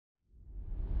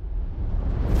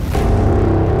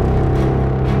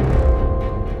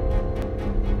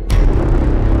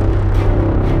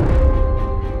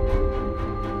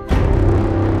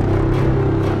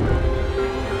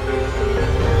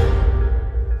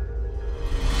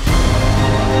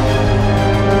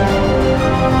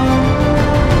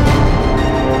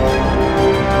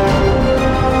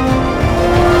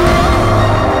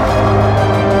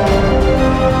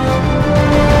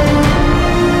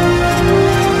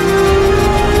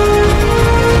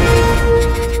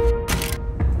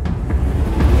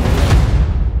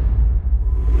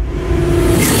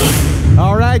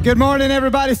right, good morning,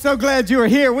 everybody. So glad you are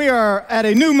here. We are at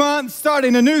a new month,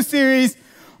 starting a new series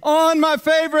on my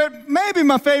favorite, maybe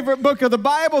my favorite book of the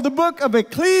Bible, the book of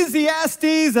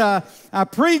Ecclesiastes. I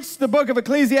preached the book of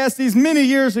Ecclesiastes many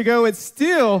years ago. I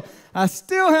still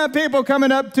have people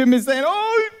coming up to me saying,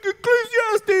 "Oh,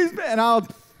 Ecclesiastes," and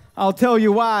I'll tell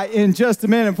you why in just a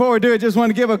minute. Before we do it, just want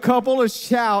to give a couple of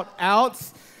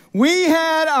shout-outs. We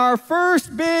had our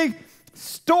first big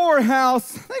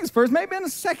storehouse, I think it's first, maybe in a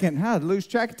second. I lose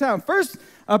track of time. First,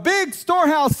 a big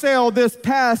storehouse sale this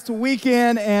past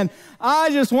weekend, and I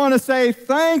just want to say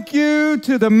thank you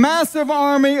to the massive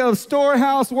army of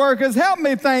storehouse workers. Help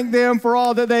me thank them for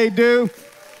all that they do.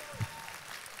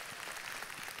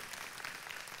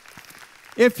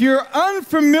 If you're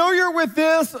unfamiliar with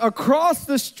this, across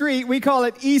the street, we call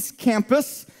it East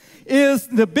Campus, is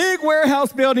the big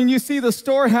warehouse building. You see the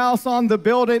storehouse on the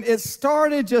building. It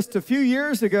started just a few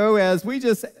years ago as we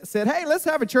just said, hey, let's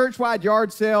have a church-wide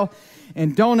yard sale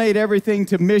and donate everything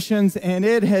to missions, and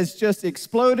it has just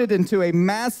exploded into a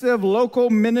massive local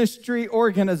ministry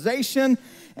organization,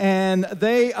 and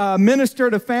they minister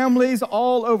to families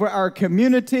all over our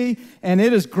community, and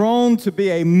it has grown to be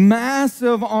a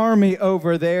massive army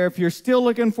over there. If you're still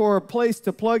looking for a place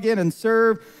to plug in and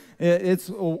serve, it's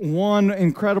one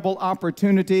incredible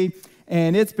opportunity,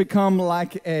 and it's become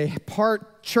like a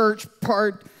part church,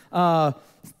 part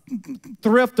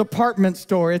thrift department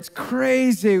store. It's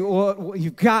crazy. Well,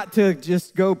 you've got to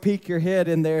just go peek your head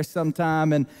in there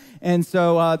sometime. And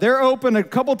so they're open a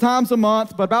couple times a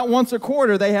month, but about once a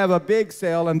quarter they have a big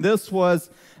sale, and this was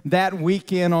that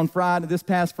weekend on Friday, this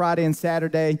past Friday and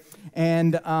Saturday.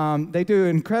 And they do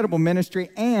incredible ministry,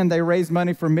 and they raise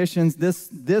money for missions.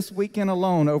 This weekend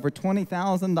alone, over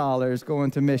 $20,000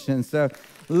 going to missions. So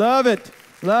love it,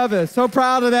 love it. So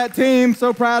proud of that team,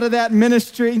 so proud of that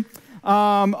ministry.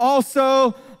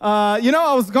 Also,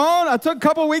 I was gone. I took a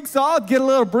couple weeks off, get a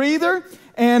little breather.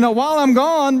 And while I'm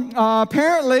gone,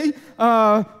 apparently,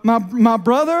 my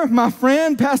brother, my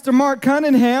friend, Pastor Mark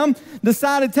Cunningham,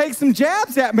 decided to take some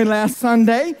jabs at me last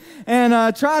Sunday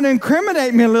and try to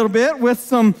incriminate me a little bit with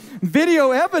some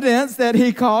video evidence, that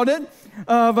he called it,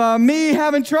 of me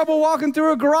having trouble walking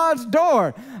through a garage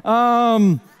door.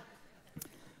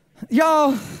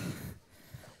 Y'all,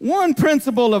 one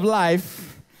principle of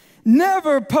life: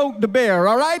 never poke the bear,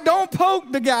 all right? Don't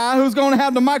poke the guy who's going to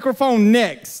have the microphone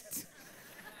next.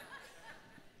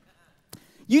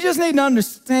 You just need to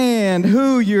understand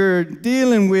who you're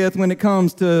dealing with when it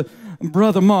comes to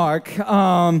Brother Mark.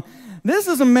 This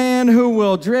is a man who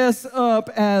will dress up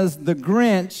as the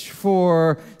Grinch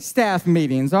for staff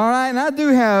meetings, all right? And I do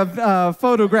have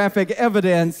photographic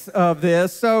evidence of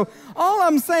this. So all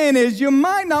I'm saying is you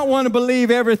might not want to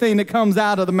believe everything that comes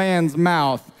out of the man's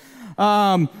mouth.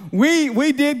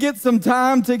 We did get some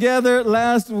time together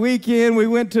last weekend. We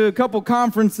went to a couple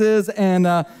conferences, and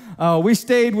we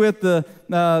stayed with the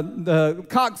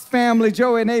Cox family,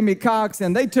 Joey and Amy Cox,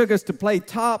 and they took us to play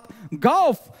top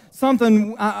golf.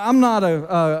 Something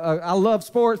I love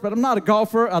sports, but I'm not a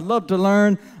golfer. I'd love to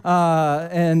learn,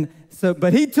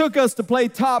 but he took us to play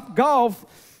top golf.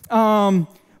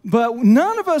 But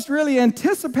none of us really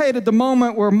anticipated the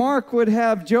moment where Mark would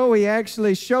have Joey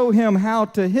actually show him how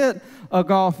to hit a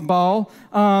golf ball,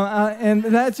 and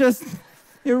that just,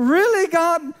 it really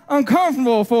got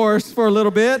uncomfortable for us for a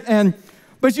little bit.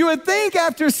 But you would think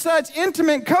after such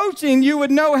intimate coaching, you would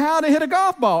know how to hit a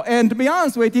golf ball. And to be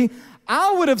honest with you,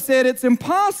 I would have said it's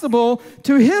impossible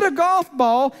to hit a golf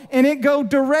ball and it go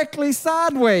directly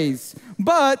sideways.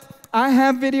 But I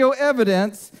have video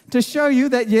evidence to show you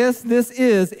that, yes, this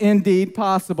is indeed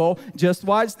possible. Just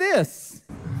watch this.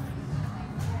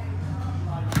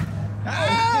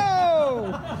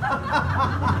 Oh!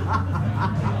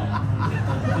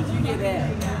 Did you get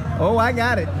that? Oh, I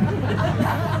got it.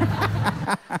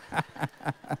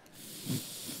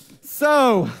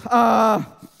 So,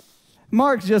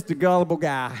 Mark's just a gullible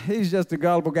guy. He's just a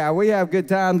gullible guy. We have a good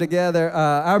time together.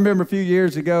 I remember a few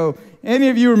years ago, any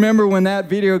of you remember when that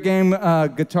video game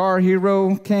Guitar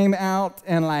Hero came out,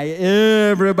 and like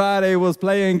everybody was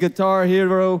playing Guitar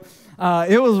Hero?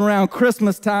 It was around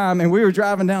Christmas time, and we were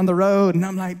driving down the road, and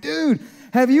I'm like, dude,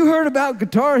 have you heard about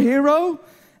Guitar Hero?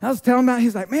 I was telling him about it.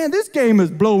 He's like, man, this game is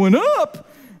blowing up.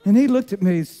 And he looked at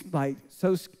me like,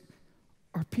 so,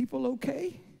 are people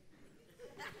okay?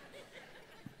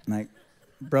 I'm like,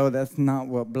 bro, that's not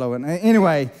what blowing.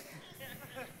 Anyway,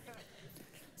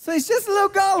 so he's just a little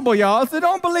gullible, y'all. So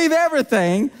don't believe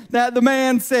everything that the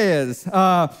man says.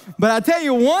 But I tell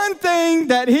you one thing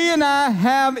that he and I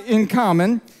have in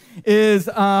common is,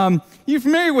 you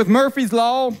familiar with Murphy's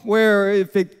Law, where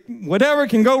if whatever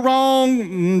can go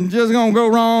wrong, just gonna go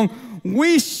wrong?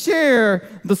 we share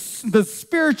the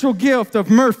spiritual gift of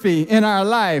Murphy in our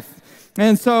life.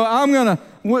 And so I'm going to,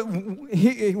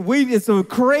 it's so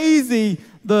crazy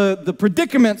the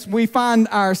predicaments we find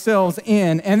ourselves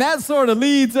in. And that sort of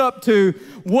leads up to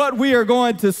what we are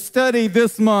going to study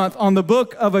this month on the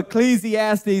book of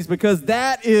Ecclesiastes, because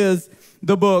that is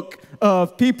the book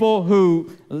of people who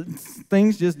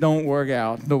things just don't work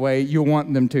out the way you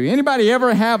want them to. Anybody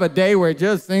ever have a day where it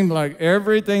just seemed like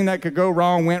everything that could go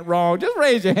wrong went wrong? Just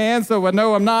raise your hand so I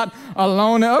know I'm not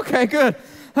alone. Okay, good.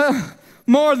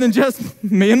 More than just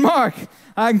me and Mark.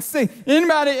 I can see.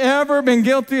 Anybody ever been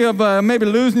guilty of maybe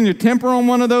losing your temper on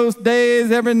one of those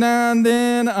days every now and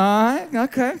then?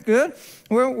 Okay, good.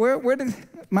 Where did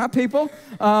my people?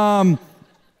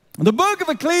 The book of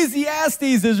Ecclesiastes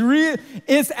is real.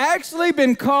 It's actually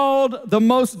been called the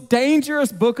most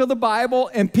dangerous book of the Bible,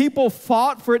 and people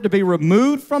fought for it to be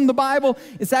removed from the Bible.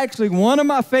 It's actually one of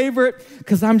my favorite,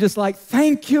 because I'm just like,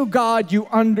 thank you, God, you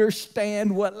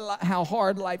understand how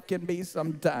hard life can be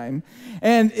sometime.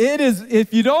 And it is,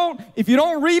 if you don't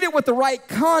read it with the right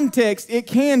context, it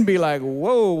can be like,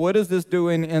 whoa, what is this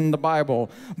doing in the Bible?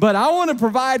 But I want to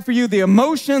provide for you the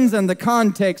emotions and the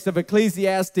context of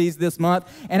Ecclesiastes this month,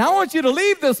 and I want you to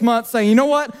leave this month saying, you know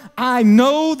what? I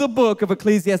know the book of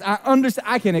Ecclesiastes. I understand.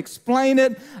 I can explain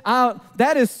it.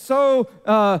 That is so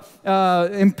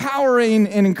empowering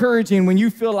and encouraging when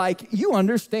you feel like you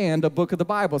understand a book of the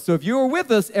Bible. So if you are with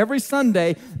us every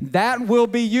Sunday, that will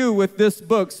be you with this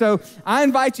book. So I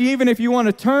invite you, even if you want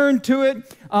to turn to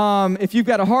it, if you've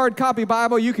got a hard copy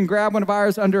Bible, you can grab one of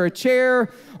ours under a chair.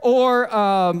 Or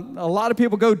a lot of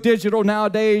people go digital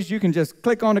nowadays. You can just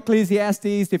click on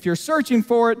Ecclesiastes. If you're searching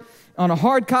for it on a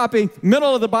hard copy,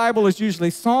 middle of the Bible is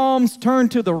usually Psalms. Turn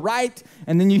to the right,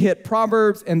 and then you hit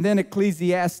Proverbs, and then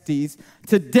Ecclesiastes.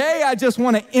 Today, I just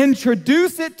want to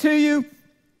introduce it to you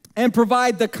and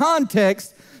provide the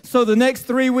context so the next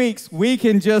 3 weeks we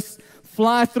can just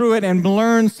fly through it and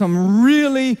learn some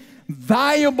really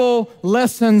valuable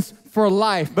lessons for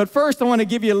life. But first, I want to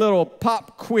give you a little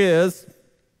pop quiz.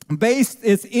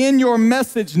 It's in your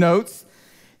message notes,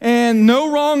 and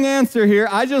no wrong answer here.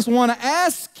 I just want to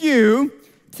ask you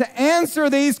to answer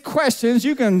these questions.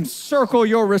 You can circle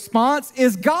your response.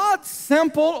 Is God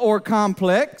simple or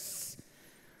complex?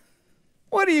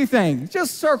 What do you think?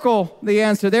 Just circle the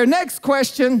answer there. Next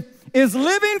question, is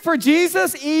living for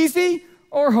Jesus easy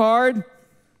or hard?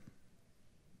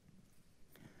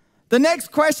 The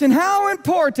next question, how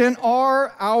important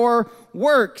are our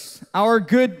works, our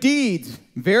good deeds?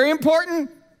 Very important,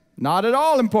 not at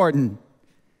all important.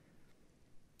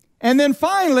 And then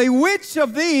finally, which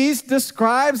of these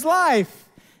describes life?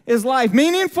 Is life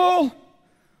meaningful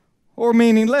or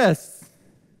meaningless?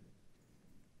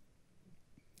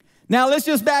 Now let's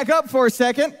just back up for a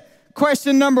second.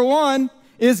 Question number one,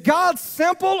 is God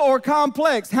simple or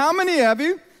complex? How many of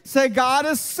you say God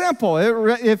is simple?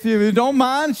 If you don't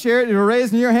mind, share it. You're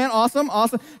raising your hand. Awesome,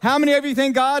 awesome. How many of you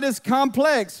think God is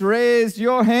complex? Raise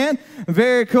your hand.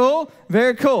 Very cool,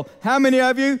 very cool. How many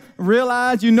of you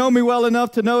realize you know me well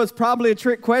enough to know it's probably a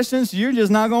trick question, so you're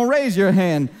just not going to raise your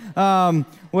hand?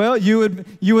 Well, you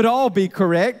would all be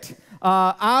correct.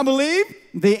 I believe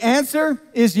the answer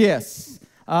is yes.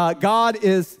 God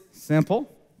is simple.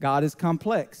 God is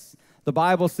complex. The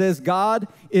Bible says God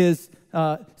is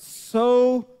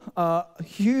so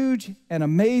huge and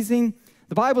amazing.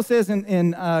 The Bible says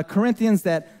in Corinthians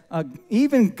that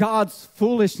even God's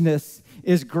foolishness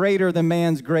is greater than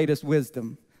man's greatest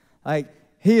wisdom. Like,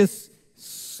 he is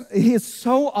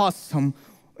so awesome.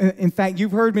 In fact,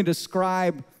 you've heard me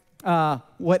describe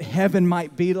what heaven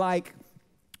might be like,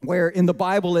 where in the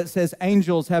Bible it says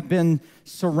angels have been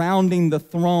surrounding the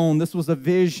throne. This was a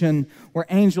vision where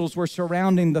angels were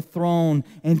surrounding the throne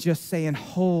and just saying,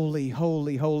 holy,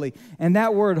 holy, holy. And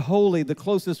that word holy, the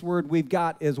closest word we've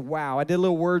got is wow. I did a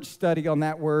little word study on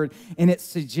that word, and it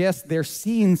suggests they're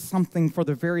seeing something for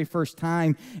the very first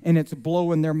time, and it's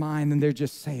blowing their mind, and they're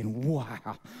just saying,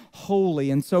 wow,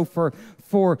 holy. And so for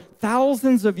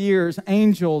thousands of years,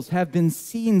 angels have been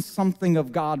seeing something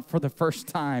of God for the first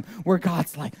time, where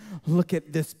God's like, look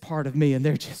at this part of me, and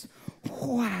they're just,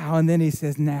 wow. And then he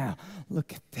says, now,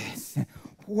 look at this.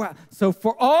 Wow. So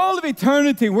for all of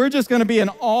eternity, we're just going to be in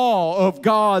awe of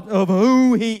God, of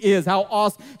who he is, how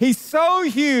awesome. He's so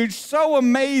huge, so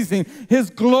amazing. His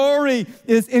glory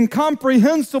is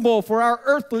incomprehensible for our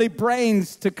earthly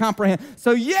brains to comprehend.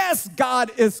 So yes,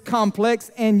 God is complex,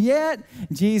 and yet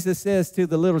Jesus says to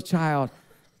the little child,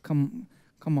 come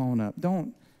on up.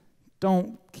 Don't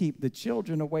keep the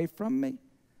children away from me.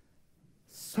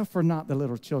 Suffer not the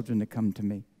little children to come to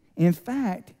me. In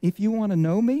fact, if you want to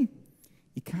know me,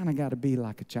 you kind of got to be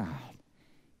like a child.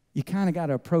 You kind of got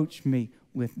to approach me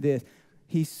with this.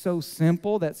 He's so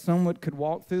simple that someone could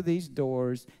walk through these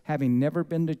doors, having never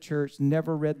been to church,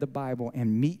 never read the Bible,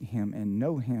 and meet him and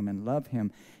know him and love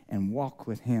him and walk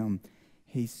with him.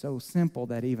 He's so simple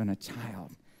that even a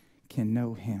child can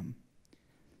know him.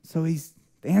 So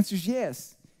the answer is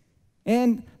yes.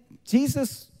 And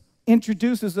Jesus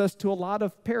introduces us to a lot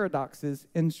of paradoxes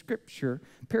in Scripture.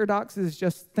 Paradoxes is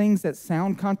just things that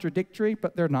sound contradictory,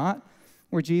 but they're not.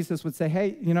 Where Jesus would say,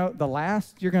 hey, the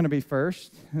last, you're going to be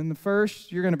first, and the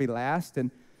first, you're going to be last. And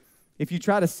if you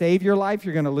try to save your life,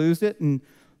 you're going to lose it. And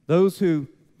those who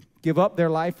give up their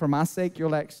life for my sake,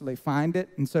 you'll actually find it.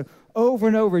 And so over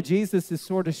and over, Jesus is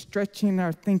sort of stretching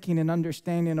our thinking and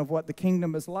understanding of what the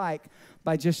kingdom is like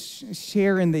by just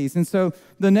sharing these. And so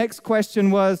the next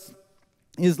question was,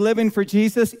 is living for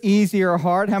Jesus easy or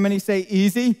hard? How many say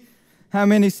easy? How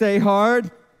many say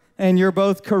hard? And you're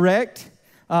both correct.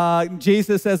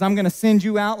 Jesus says, I'm going to send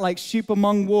you out like sheep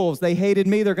among wolves. They hated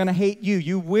me. They're going to hate you.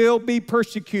 You will be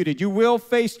persecuted. You will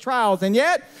face trials. And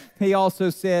yet, he also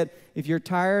said, if you're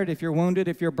tired, if you're wounded,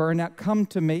 if you're burned out, come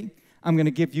to me. I'm going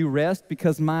to give you rest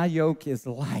because my yoke is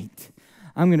light.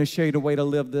 I'm going to show you the way to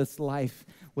live this life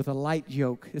with a light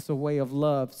yoke. It's a way of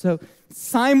love. So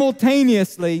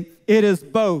simultaneously, it is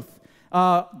both.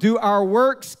 Do our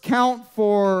works count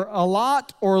for a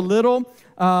lot or little?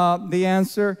 The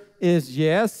answer is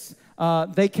yes.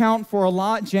 They count for a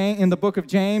lot. In the book of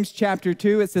James, chapter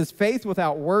 2, it says, faith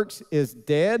without works is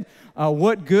dead.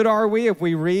 What good are we if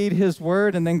we read his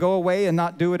word and then go away and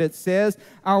not do what it says?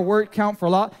 Our work count for a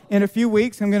lot. In a few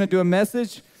weeks, I'm going to do a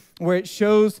message where it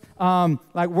shows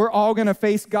like we're all going to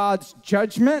face God's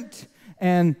judgment,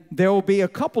 and there will be a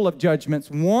couple of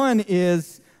judgments. One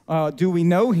is, do we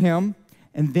know him?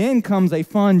 And then comes a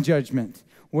fun judgment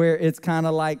where it's kind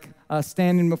of like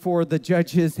standing before the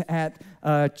judges at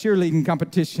a cheerleading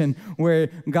competition where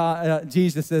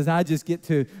Jesus says, I just get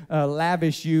to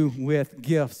lavish you with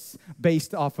gifts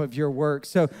based off of your work.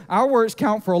 So our works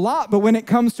count for a lot, but when it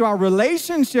comes to our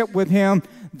relationship with him,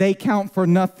 they count for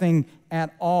nothing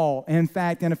at all. In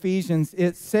fact, in Ephesians,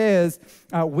 it says,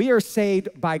 we are saved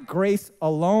by grace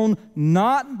alone,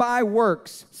 not by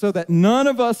works, so that none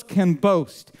of us can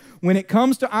boast. When it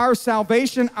comes to our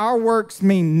salvation, our works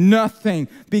mean nothing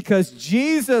because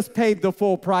Jesus paid the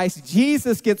full price.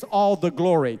 Jesus gets all the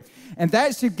glory. And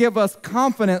that should give us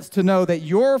confidence to know that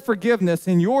your forgiveness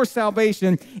and your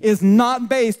salvation is not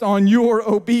based on your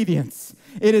obedience.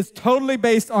 It is totally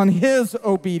based on his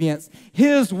obedience,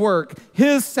 his work,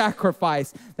 his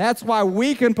sacrifice. That's why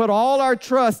we can put all our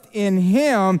trust in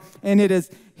him, and it is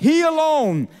he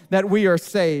alone that we are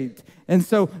saved. And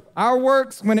so our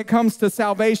works, when it comes to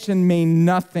salvation, mean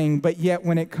nothing, but yet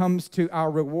when it comes to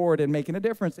our reward and making a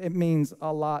difference, it means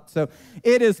a lot. So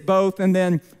it is both. And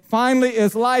then finally,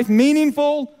 is life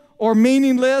meaningful or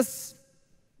meaningless?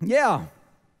 Yeah.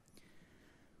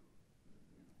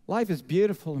 Life is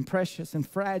beautiful and precious and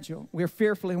fragile. We're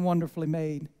fearfully and wonderfully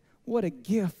made. What a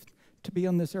gift to be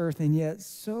on this earth, and yet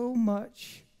so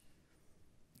much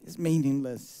is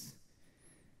meaningless.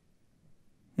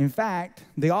 In fact,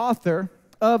 the author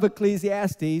of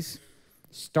Ecclesiastes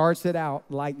starts it out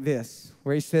like this,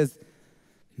 where he says,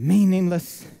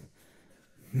 meaningless,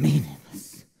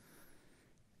 meaningless,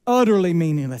 utterly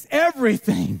meaningless.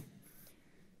 Everything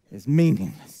is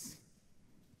meaningless.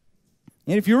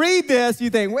 And if you read this, you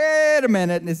think, wait a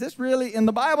minute, is this really in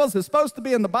the Bible? Is it supposed to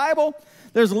be in the Bible?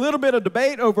 There's a little bit of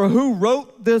debate over who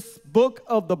wrote this book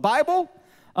of the Bible.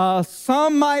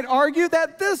 Some might argue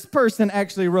that this person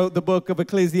actually wrote the book of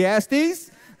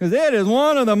Ecclesiastes, because it is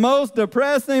one of the most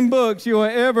depressing books you are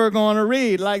ever going to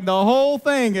read. Like the whole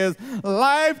thing is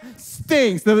life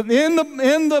stinks. In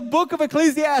the book of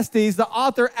Ecclesiastes, the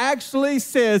author actually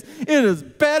says it is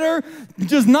better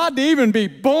just not to even be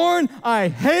born. I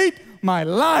hate my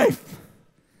life.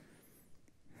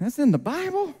 That's in the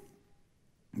Bible?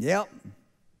 Yep.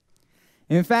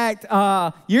 In fact,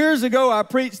 years ago, I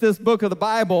preached this book of the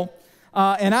Bible,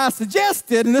 and I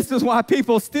suggested, and this is why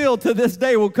people still to this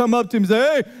day will come up to me and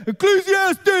say, hey,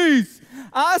 Ecclesiastes!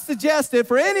 I suggested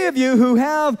for any of you who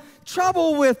have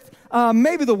trouble with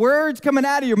maybe the words coming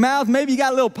out of your mouth, maybe you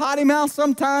got a little potty mouth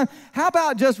sometime, how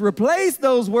about just replace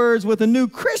those words with a new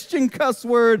Christian cuss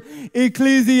word,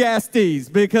 Ecclesiastes,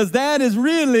 because that is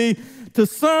really, to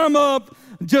sum up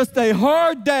just a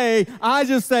hard day, I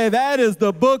just say that is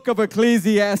the book of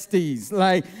Ecclesiastes.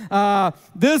 Like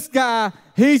this guy,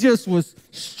 he just was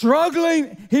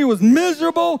struggling. He was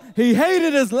miserable. He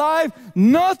hated his life.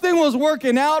 Nothing was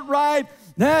working out right.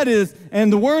 That is,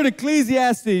 and the word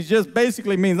Ecclesiastes just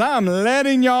basically means I'm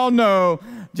letting y'all know,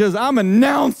 I'm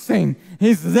announcing.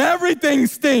 He says everything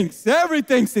stinks.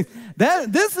 Everything stinks.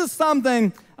 This is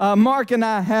something Mark and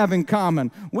I have in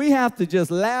common. We have to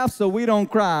just laugh so we don't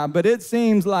cry, but it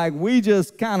seems like we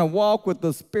just kind of walk with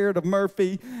the spirit of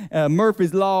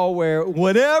Murphy's Law, where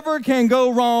whatever can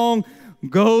go wrong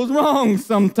goes wrong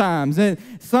sometimes. And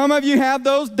some of you have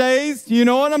those days. You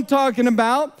know what I'm talking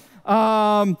about.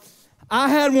 I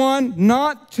had one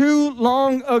not too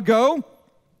long ago.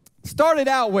 Started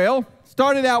out well.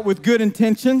 Started out with good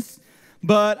intentions.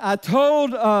 But I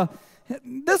told,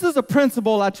 this is a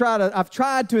principle I've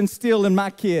tried to instill in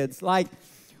my kids. Like,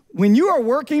 when you are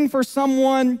working for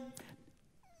someone,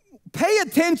 pay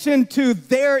attention to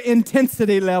their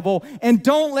intensity level and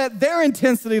don't let their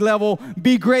intensity level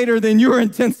be greater than your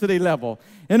intensity level.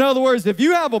 In other words, if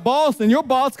you have a boss and your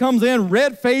boss comes in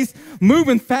red-faced,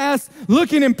 moving fast,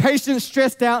 looking impatient,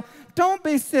 stressed out, don't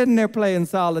be sitting there playing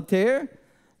solitaire.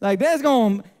 Like, you're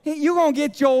going to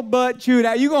get your butt chewed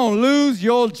out. You're going to lose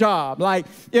your job. Like,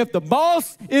 if the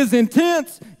boss is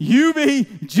intense, you be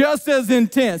just as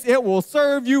intense. It will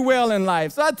serve you well in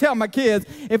life. So I tell my kids,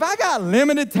 if I got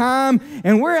limited time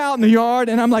and we're out in the yard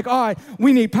and I'm like, all right,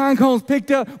 we need pine cones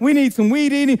picked up, we need some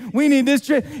weed eating, we need this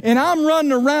trip, and I'm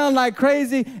running around like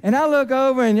crazy, and I look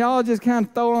over and y'all just kind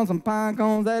of throwing some pine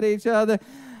cones at each other,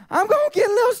 I'm going to get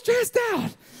a little stressed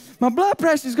out. My blood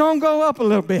pressure's going to go up a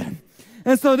little bit.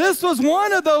 And so this was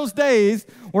one of those days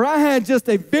where I had just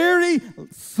a very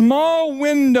small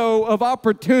window of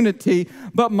opportunity,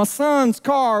 but my son's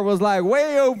car was like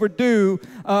way overdue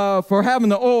for having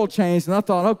the oil changed. And I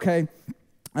thought, okay,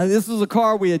 this was a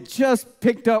car we had just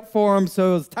picked up for him,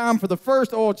 so it was time for the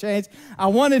first oil change. I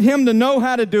wanted him to know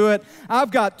how to do it. I've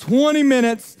got 20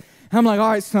 minutes. I'm like, all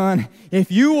right, son,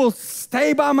 if you will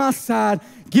stay by my side,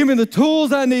 give me the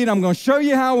tools I need. I'm going to show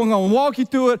you how. We're going to walk you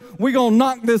through it. We're going to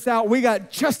knock this out. We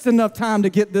got just enough time to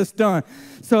get this done.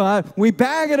 So we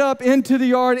bag it up into the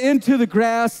yard, into the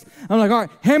grass. I'm like, all right,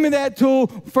 hand me that tool.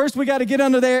 First, we got to get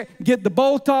under there, get the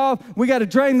bolt off. We got to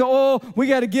drain the oil. We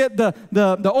got to get the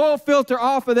oil filter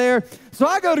off of there. So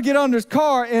I go to get under his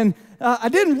car, and I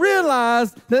didn't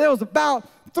realize that there was about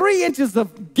 3 inches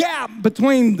of gap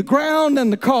between the ground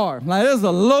and the car. Like, this is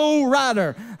a low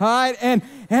rider, all right? And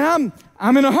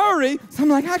I'm in a hurry, so I'm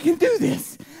like, I can do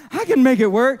this. I can make it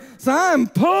work. So I'm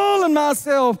pulling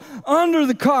myself under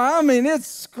the car. I mean, it's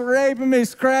scraping me,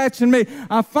 scratching me.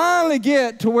 I finally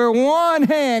get to where one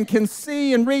hand can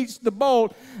see and reach the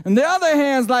bolt, and the other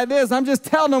hand's like this. I'm just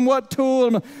telling them what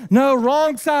tool. No,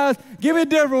 wrong size. Give me a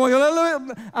different one.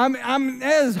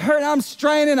 It's hurting. I'm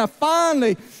straining. I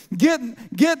finally get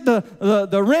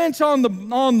the wrench on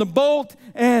the bolt,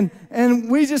 and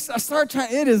I start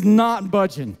trying. It is not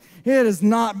budging. It is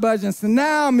not budging. So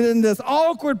now I'm in this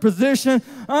awkward position.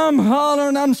 I'm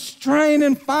hollering. I'm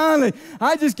straining. Finally,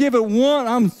 I just give it one.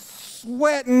 I'm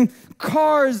sweating.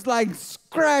 Cars like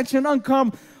scratching,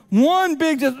 uncomfortable. One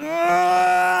big just,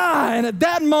 and at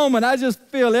that moment, I just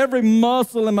feel every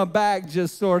muscle in my back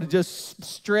just sort of just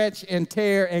stretch and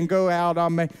tear and go out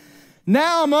on me.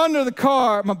 Now I'm under the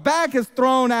car. My back is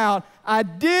thrown out. I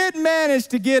did manage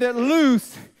to get it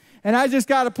loose, and I just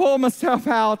got to pull myself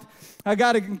out. I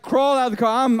got to crawl out of the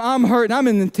car. I'm hurting. I'm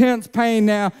in intense pain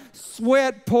now.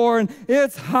 Sweat pouring.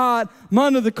 It's hot. I'm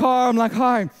under the car. I'm like, all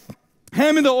right,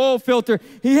 hand me the oil filter.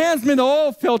 He hands me the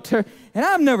oil filter, and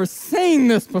I've never seen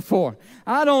this before.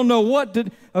 I don't know what to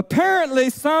do. Apparently,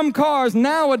 some cars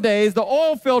nowadays, the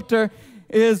oil filter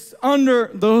is under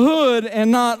the hood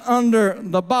and not under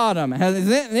the bottom.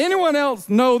 Does anyone else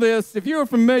know this? If you're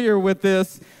familiar with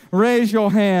this, raise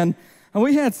your hand. And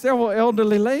we had several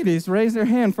elderly ladies raise their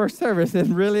hand first service. It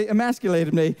really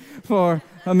emasculated me for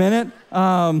a minute.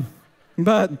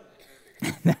 But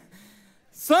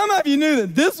some of you knew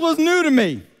that this was new to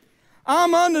me.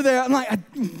 I'm under there. I'm like,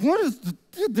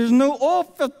 there's no oil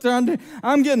filter under.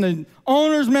 I'm getting the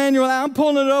owner's manual out. I'm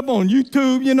pulling it up on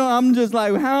YouTube. You know, I'm just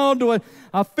like, how do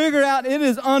I figured out it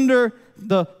is under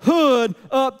the hood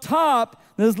up top.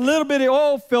 This little bitty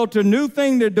oil filter, new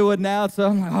thing they're doing now. So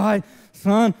I'm like, all right,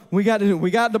 son, we got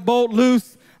the bolt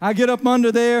loose. I get up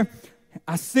under there.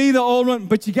 I see the old one,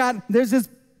 but there's this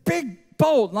big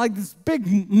bolt, like this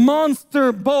big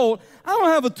monster bolt. I don't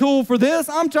have a tool for this.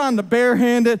 I'm trying to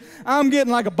barehand it. I'm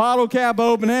getting like a bottle cap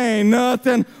open. There ain't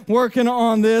nothing working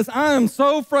on this. I am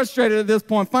so frustrated at this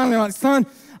point. Finally, I'm like, son,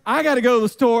 I got to go to the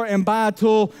store and buy a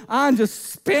tool. I'm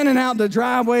just spinning out the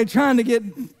driveway trying to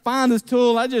find this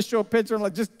tool. I just show a picture. I'm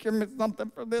like, just give me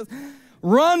something for this.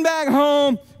 Run back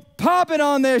home, pop it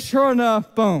on there. Sure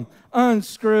enough, boom,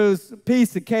 unscrews,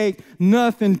 piece of cake,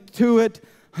 nothing to it.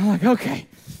 I'm like, okay,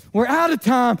 we're out of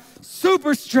time,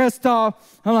 super stressed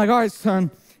off. I'm like, all right,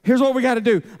 son, here's what we got to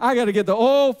do. I got to get the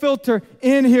oil filter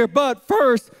in here, but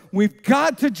first, we've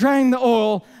got to drain the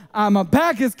oil. My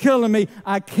back is killing me.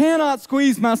 I cannot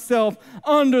squeeze myself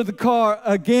under the car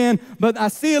again. But I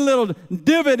see a little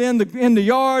divot in the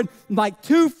yard, like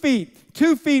 2 feet,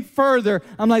 2 feet further.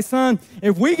 I'm like, son,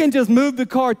 if we can just move the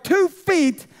car 2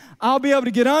 feet, I'll be able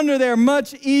to get under there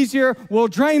much easier. We'll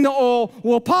drain the oil.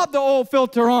 We'll pop the oil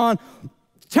filter on.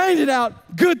 Change it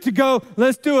out. Good to go.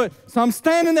 Let's do it. So I'm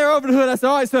standing there over the hood. I said,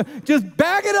 all right, so just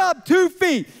back it up 2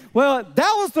 feet. Well,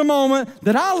 that was the moment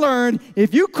that I learned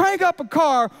if you crank up a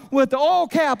car with the oil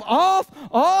cap off,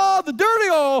 all the dirty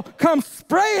oil comes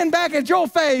spraying back at your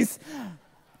face.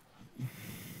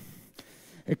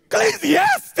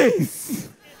 Ecclesiastes.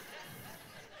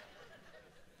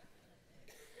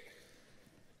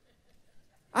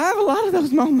 I have a lot of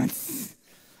those moments.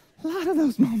 A lot of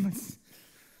those moments.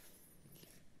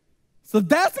 So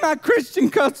that's my Christian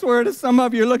cuss word. If some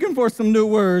of you are looking for some new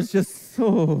words, just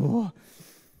so.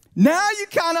 Now you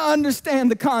kind of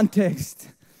understand the context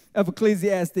of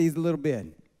Ecclesiastes a little bit.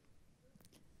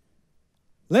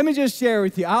 Let me just share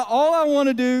with you. All I want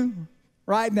to do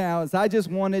right now is I just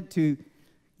wanted to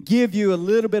give you a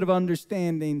little bit of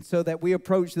understanding so that we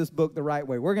approach this book the right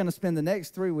way. We're going to spend the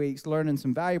next 3 weeks learning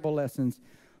some valuable lessons,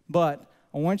 but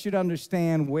I want you to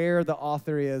understand where the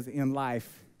author is in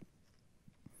life.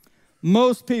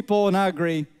 Most people, and I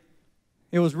agree,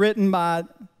 it was written by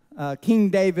King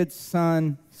David's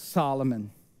son,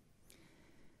 Solomon.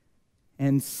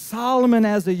 And Solomon,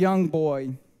 as a young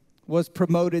boy, was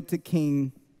promoted to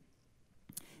king,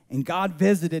 and God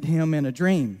visited him in a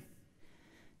dream.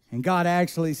 And God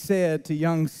actually said to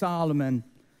young Solomon,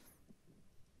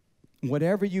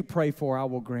 whatever you pray for, I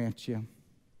will grant you.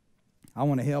 I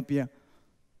want to help you.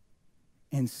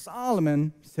 And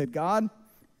Solomon said, God,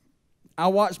 I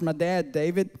watched my dad,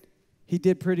 David. He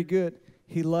did pretty good.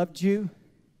 He loved you.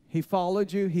 He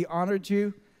followed you. He honored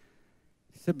you.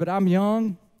 He said, but I'm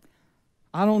young.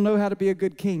 I don't know how to be a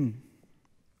good king.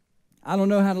 I don't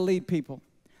know how to lead people.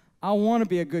 I want to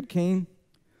be a good king.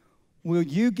 Will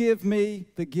you give me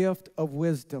the gift of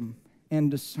wisdom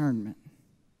and discernment?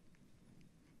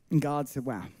 And God said,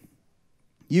 wow,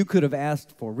 you could have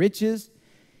asked for riches.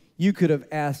 You could have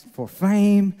asked for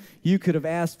fame. You could have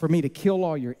asked for me to kill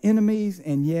all your enemies,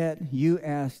 and yet you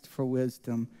asked for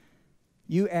wisdom.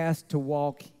 You asked to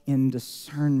walk in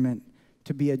discernment,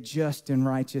 to be a just and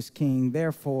righteous king.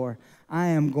 Therefore, I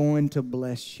am going to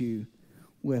bless you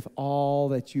with all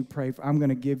that you pray for. I'm going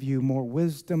to give you more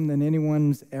wisdom than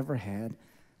anyone's ever had.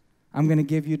 I'm going to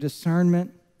give you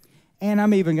discernment, and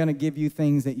I'm even going to give you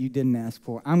things that you didn't ask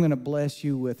for. I'm going to bless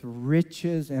you with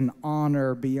riches and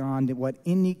honor beyond what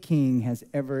any king has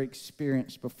ever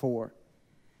experienced before.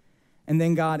 And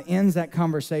then God ends that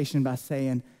conversation by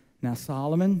saying, now,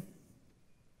 Solomon,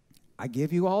 I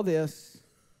give you all this.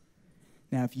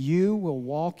 Now, if you will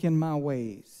walk in my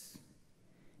ways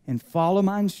and follow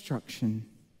my instruction,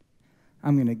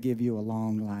 I'm going to give you a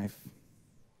long life.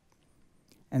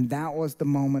 And that was the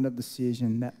moment of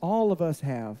decision that all of us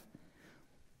have.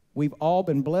 We've all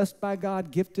been blessed by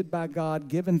God, gifted by God,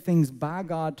 given things by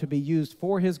God to be used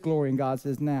for His glory. And God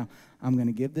says, now, I'm going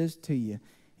to give this to you.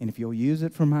 And if you'll use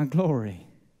it for my glory,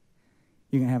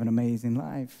 you're going to have an amazing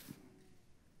life.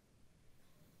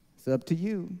 It's up to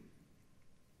you.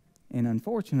 And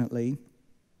unfortunately,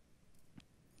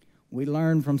 we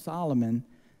learn from Solomon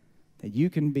that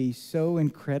you can be so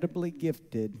incredibly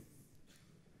gifted,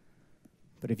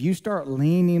 but if you start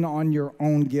leaning on your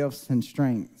own gifts and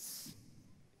strengths,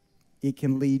 it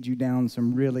can lead you down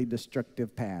some really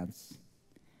destructive paths.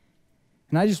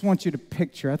 And I just want you to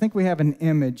picture, I think we have an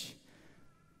image.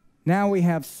 Now we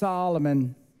have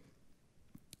Solomon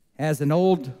as an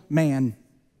old man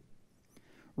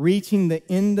reaching the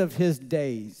end of his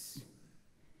days.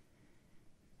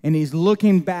 And he's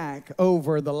looking back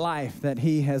over the life that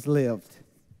he has lived.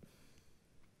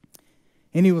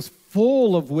 And he was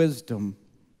full of wisdom.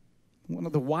 One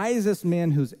of the wisest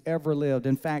men who's ever lived.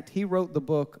 In fact, he wrote the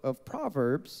book of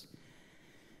Proverbs.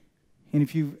 And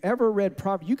if you've ever read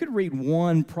Proverbs, you could read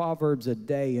one Proverbs a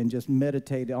day and just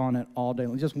meditate on it all day.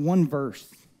 Just one verse.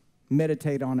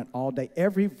 Meditate on it all day.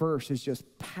 Every verse is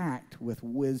just packed with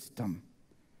wisdom.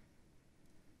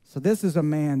 So this is a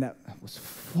man that was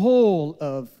full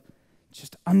of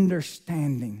just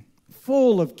understanding,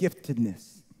 full of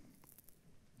giftedness.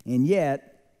 And yet,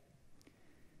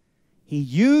 he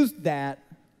used that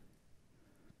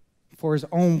for his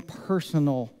own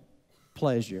personal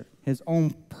pleasure, his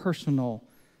own personal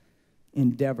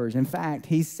endeavors. In fact,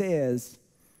 he says,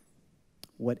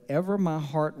 whatever my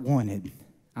heart wanted,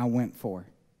 I went for.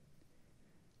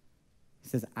 He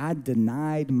says, I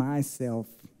denied myself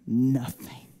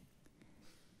nothing.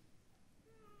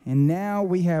 And now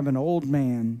we have an old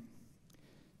man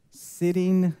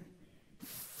sitting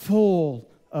full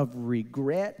of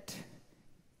regret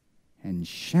and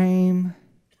shame.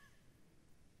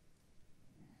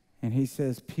 And he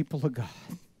says, people of God,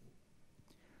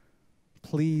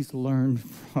 please learn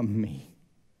from me.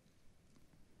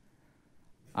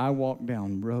 I walk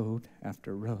down road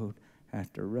after road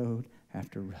after road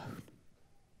after road.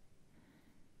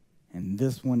 And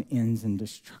this one ends in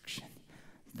destruction.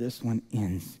 This one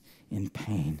ends in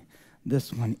pain.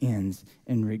 This one ends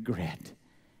in regret.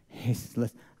 He says,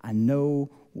 listen, I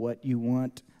know what you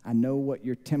want. I know what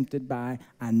you're tempted by.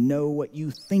 I know what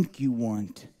you think you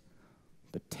want.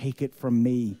 But take it from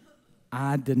me.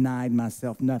 I denied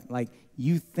myself nothing. Like,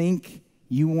 you think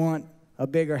you want a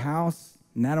bigger house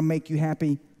and that'll make you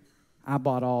happy? I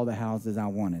bought all the houses I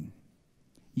wanted.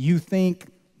 You think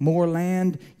more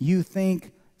land? You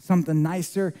think something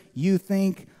nicer? You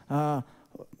think if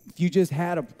you just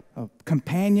had a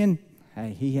companion?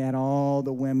 Hey, he had all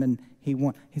the women he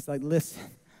wanted. He's like, listen,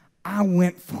 I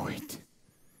went for it.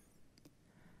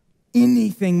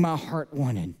 Anything my heart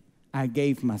wanted, I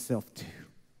gave myself to.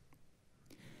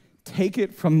 Take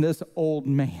it from this old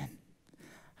man.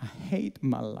 I hate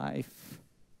my life.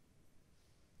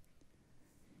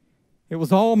 It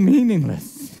was all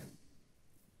meaningless.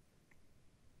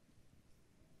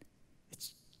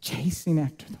 It's chasing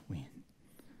after the wind.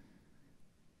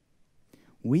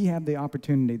 We have the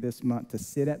opportunity this month to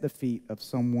sit at the feet of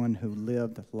someone who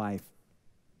lived life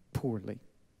poorly.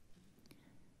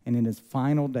 And in his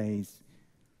final days,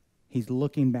 he's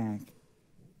looking back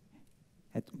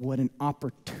at what an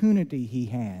opportunity he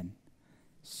had.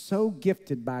 So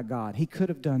gifted by God. He could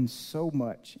have done so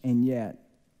much, and yet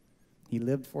he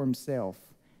lived for himself.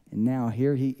 And now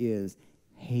here he is,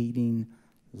 hating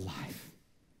life.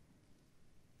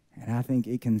 And I think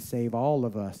it can save all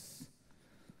of us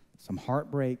some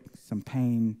heartbreak, some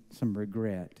pain, some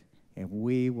regret, if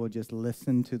we will just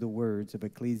listen to the words of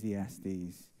Ecclesiastes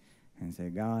and say,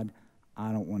 God,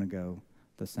 I don't want to go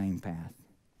the same path.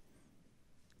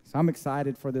 So I'm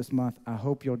excited for this month. I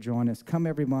hope you'll join us. Come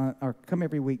every month, or come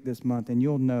every week this month, and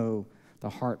you'll know the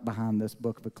heart behind this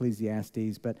book of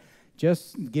Ecclesiastes. But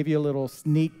just give you a little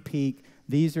sneak peek.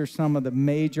 These are some of the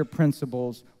major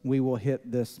principles we will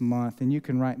hit this month, and you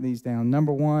can write these down.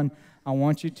 Number one, I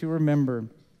want you to remember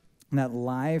that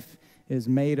life is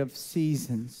made of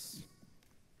seasons.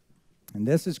 And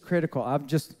this is critical.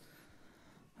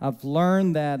 I've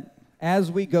learned that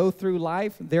as we go through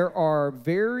life, there are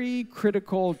very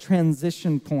critical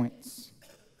transition points.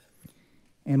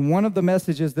 And one of the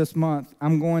messages this month,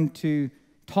 I'm going to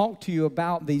talk to you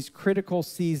about these critical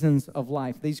seasons of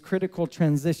life, these critical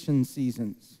transition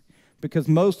seasons, because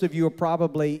most of you are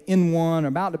probably in one,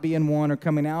 about to be in one, or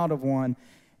coming out of one,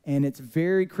 and it's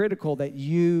very critical that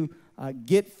you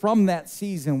get from that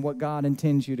season what God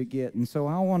intends you to get. And so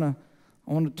I want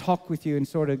to talk with you and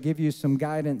sort of give you some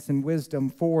guidance and wisdom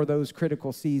for those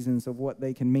critical seasons of what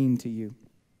they can mean to you.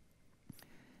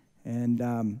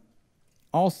 And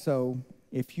also,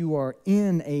 if you are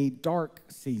in a dark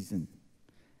season,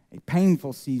 a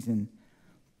painful season,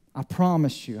 I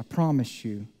promise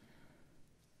you,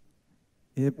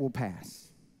 it will pass.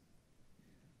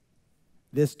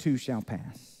 This too shall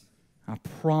pass. I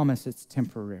promise it's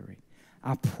temporary.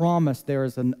 I promise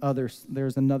there's another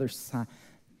side.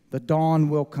 The dawn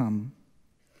will come.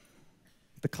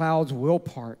 The clouds will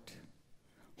part.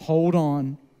 Hold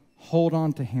on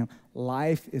to Him.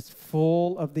 Life is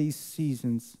full of these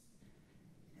seasons,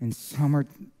 and some are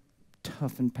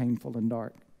tough and painful and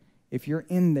dark. If you're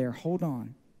in there, hold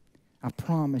on. I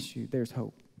promise you there's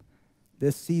hope.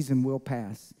 This season will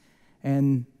pass.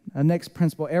 And the next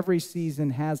principle, every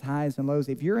season has highs and lows.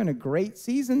 If you're in a great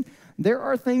season, there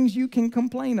are things you can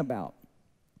complain about.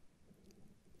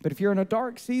 But if you're in a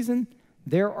dark season,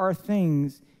 there are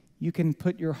things you can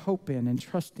put your hope in and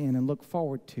trust in and look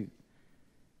forward to.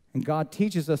 And God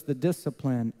teaches us the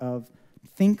discipline of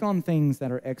think on things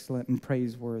that are excellent and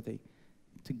praiseworthy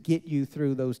to get you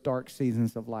through those dark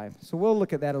seasons of life. So we'll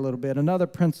look at that a little bit. Another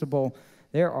principle,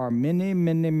 there are many,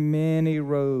 many, many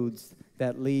roads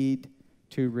that lead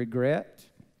to regret.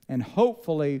 And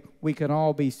hopefully we can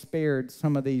all be spared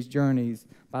some of these journeys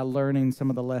by learning some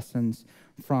of the lessons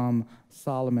from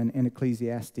Solomon in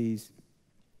Ecclesiastes.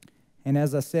 And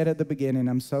as I said at the beginning,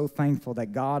 I'm so thankful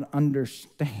that God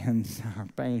understands our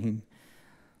pain.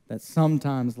 That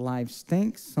sometimes life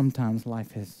stinks, sometimes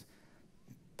life is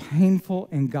painful,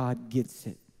 and God gets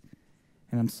it.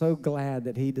 And I'm so glad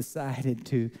that He decided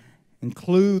to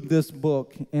include this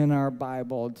book in our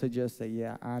Bible to just say,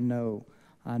 yeah, I know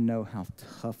how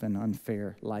tough and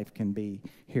unfair life can be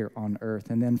here on earth.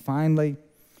 And then finally,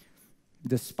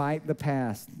 despite the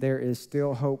past, there is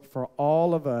still hope for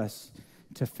all of us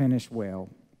to finish well.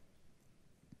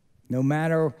 No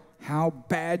matter how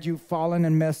bad you've fallen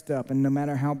and messed up, and no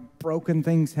matter how broken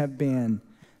things have been,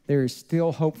 there is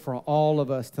still hope for all of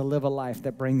us to live a life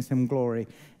that brings Him glory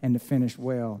and to finish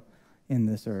well in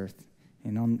this earth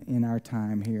and in our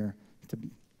time here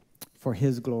for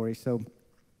His glory. So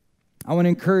I want to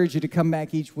encourage you to come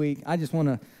back each week. I just want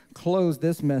to close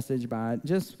this message by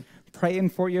just praying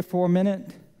for you for a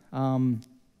minute,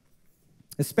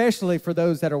 especially for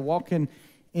those that are walking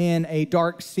in a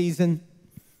dark season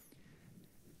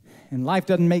and life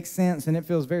doesn't make sense and it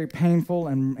feels very painful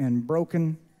and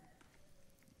broken.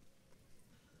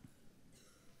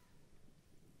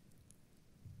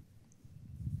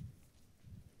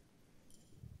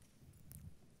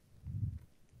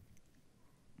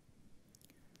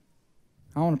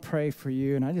 I want to pray for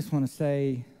you, and I just want to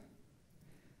say,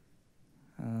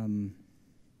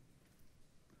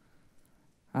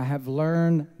 I have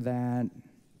learned that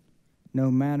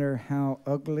no matter how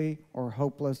ugly or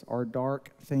hopeless or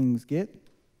dark things get,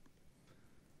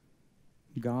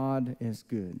 God is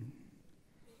good.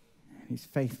 He's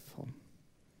faithful.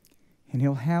 And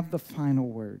He'll have the final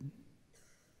word.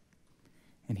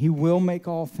 And He will make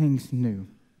all things new.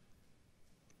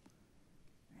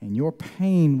 And your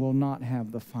pain will not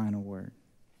have the final word.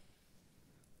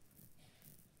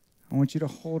 I want you to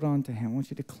hold on to Him. I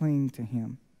want you to cling to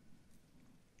Him.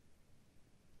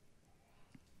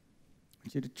 I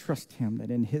want you to trust Him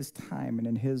that in His time and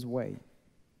in His way.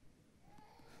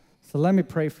 So let me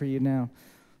pray for you now.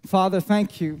 Father,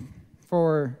 thank you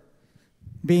for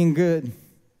being good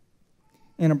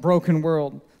in a broken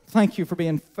world. Thank you for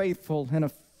being faithful in a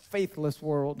faithless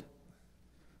world.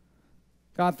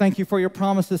 God, thank you for your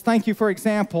promises. Thank you for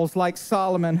examples like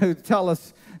Solomon who tell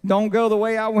us, don't go the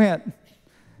way I went.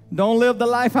 Don't live the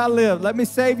life I lived. Let me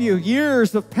save you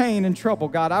years of pain and trouble.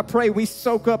 God, I pray we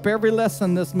soak up every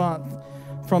lesson this month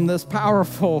from this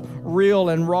powerful, real,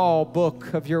 and raw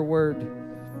book of your word.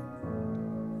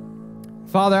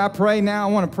 Father, I pray now,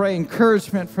 I want to pray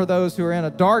encouragement for those who are in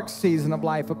a dark season of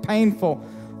life, a painful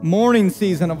mourning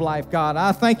season of life. God,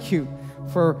 I thank you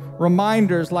for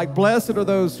reminders like, blessed are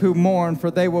those who mourn,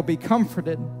 for they will be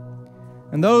comforted.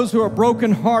 And those who are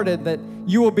brokenhearted, that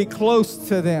you will be close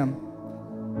to them.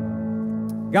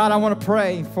 God, I want to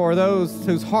pray for those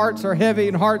whose hearts are heavy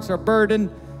and hearts are burdened.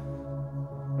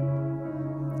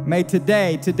 May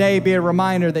today be a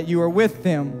reminder that you are with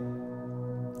them.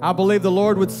 I believe the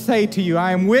Lord would say to you,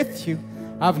 I am with you.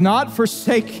 I've not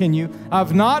forsaken you.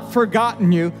 I've not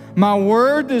forgotten you. My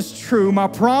word is true. My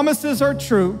promises are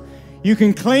true. You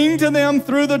can cling to them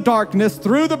through the darkness,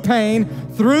 through the pain,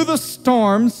 through the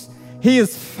storms. He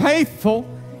is faithful.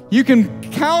 You can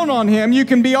count on Him. You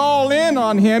can be all in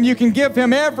on Him. You can give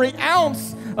Him every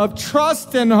ounce of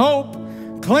trust and hope.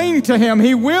 Cling to Him.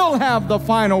 He will have the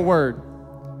final word.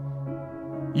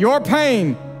 Your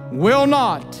pain will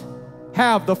not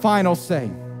have the final say.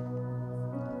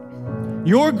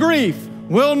 Your grief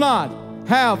will not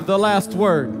have the last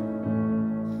word.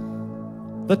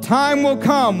 The time will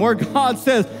come where God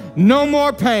says, no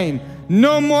more pain,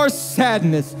 no more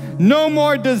sadness, no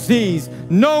more disease,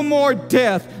 no more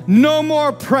death, no more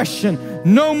oppression,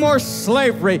 no more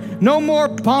slavery, no more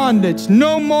bondage,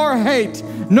 no more hate,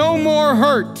 no more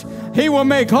hurt. He will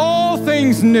make all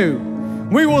things new.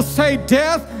 We will say,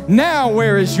 death, now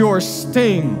where is your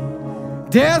sting?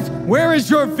 Death, where is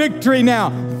your victory now?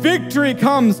 Victory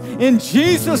comes in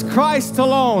Jesus Christ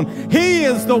alone. He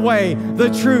is the way, the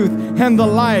truth, and the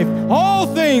life. All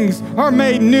things are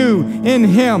made new in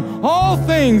Him. All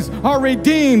things are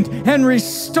redeemed and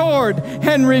restored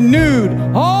and renewed.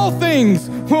 All things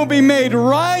will be made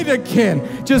right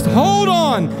again. Just hold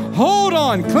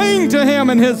on, cling to Him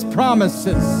and His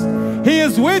promises. He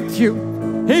is with you.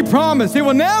 He promised He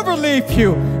will never leave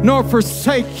you nor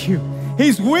forsake you.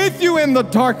 He's with you in the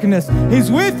darkness. He's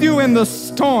with you in the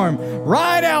storm.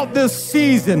 Ride out this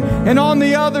season. And on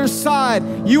the other side,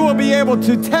 you will be able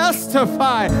to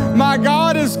testify, my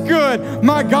God is good.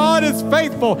 My God is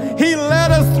faithful. He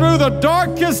led us through the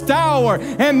darkest hour.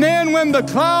 And then when the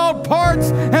cloud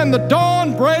parts and the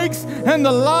dawn breaks and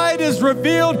the light is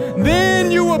revealed,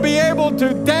 then you will be able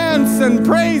to dance and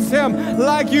praise Him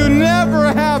like you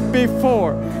never have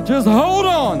before. Just hold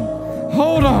on.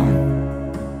 Hold on.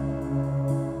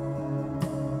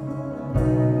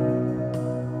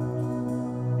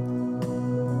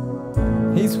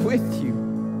 He's with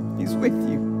you. He's with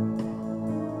you.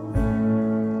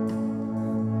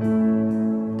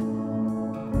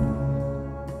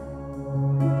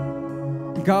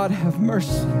 God, have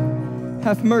mercy.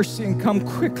 Have mercy and come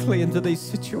quickly into these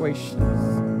situations.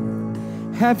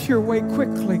 Have your way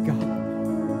quickly, God.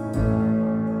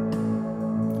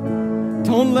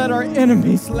 Don't let our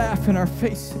enemies laugh in our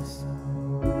faces.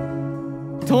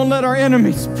 Don't let our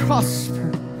enemies prosper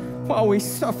while we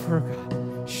suffer,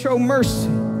 God. Show mercy.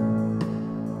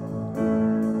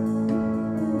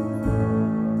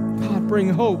 God, bring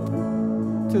hope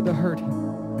to the hurting.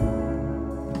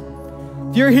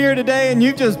 If you're here today and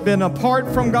you've just been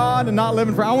apart from God and not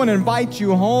living for, I want to invite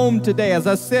you home today. As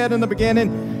I said in the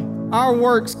beginning, our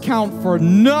works count for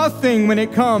nothing when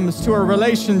it comes to a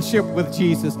relationship with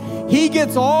Jesus. He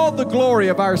gets all the glory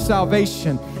of our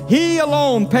salvation. He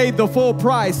alone paid the full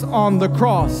price on the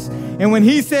cross. And when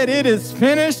he said it is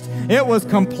finished, it was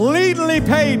completely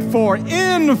paid for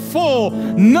in full.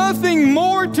 Nothing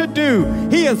more to do.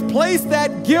 He has placed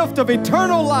that gift of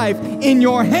eternal life in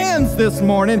your hands this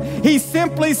morning. He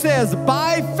simply says,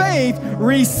 by faith,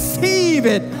 receive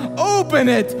it, open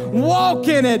it, walk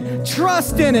in it,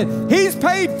 trust in it. He's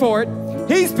paid for it.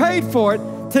 He's paid for it.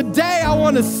 Today, I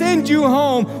want to send you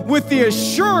home with the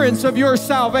assurance of your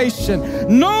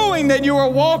salvation, knowing that you are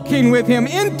walking with Him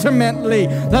intimately,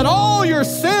 that all your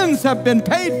sins have been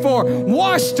paid for,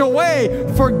 washed away,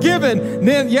 forgiven.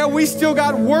 Then, yeah, we still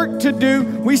got work to do.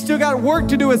 We still got work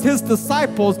to do as His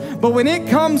disciples. But when it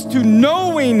comes to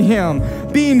knowing Him,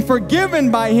 being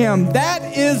forgiven by Him,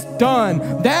 that is done.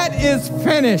 That is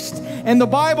finished. And the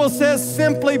Bible says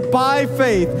simply by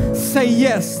faith, say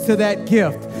yes to that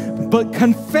gift. But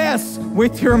confess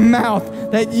with your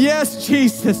mouth that, yes,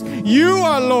 Jesus, you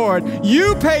are Lord.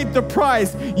 You paid the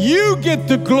price. You get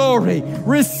the glory.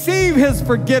 Receive His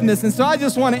forgiveness. And so I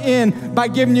just want to end by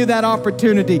giving you that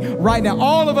opportunity right now.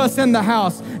 All of us in the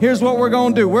house, here's what we're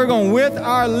going to do. We're going, with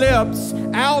our lips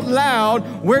out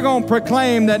loud, we're going to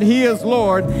proclaim that He is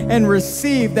Lord and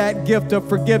receive that gift of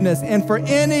forgiveness. And for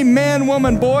any man,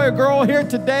 woman, boy, or girl here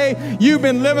today, you've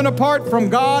been living apart from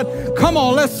God, come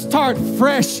on, let's start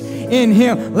fresh in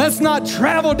Him. Let's not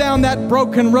travel down that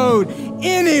broken road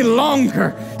any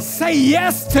longer. Say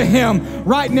yes to Him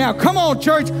right now. Come on,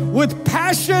 church, with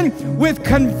passion, with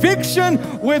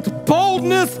conviction, with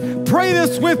boldness. Pray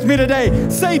this with me today.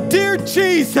 Say, dear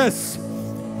Jesus,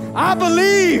 I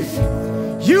believe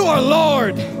you are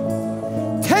Lord.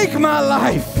 Take my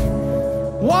life.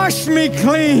 Wash me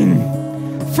clean.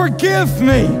 Forgive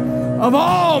me of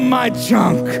all my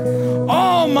junk,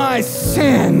 all my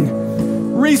sin.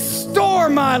 Restore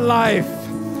my life.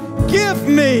 Give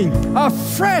me a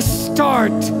fresh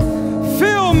start.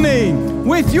 Fill me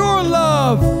with your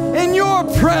love and your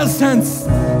presence.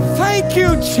 Thank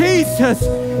you, Jesus.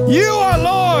 You are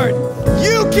Lord.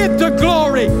 You get the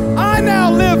glory.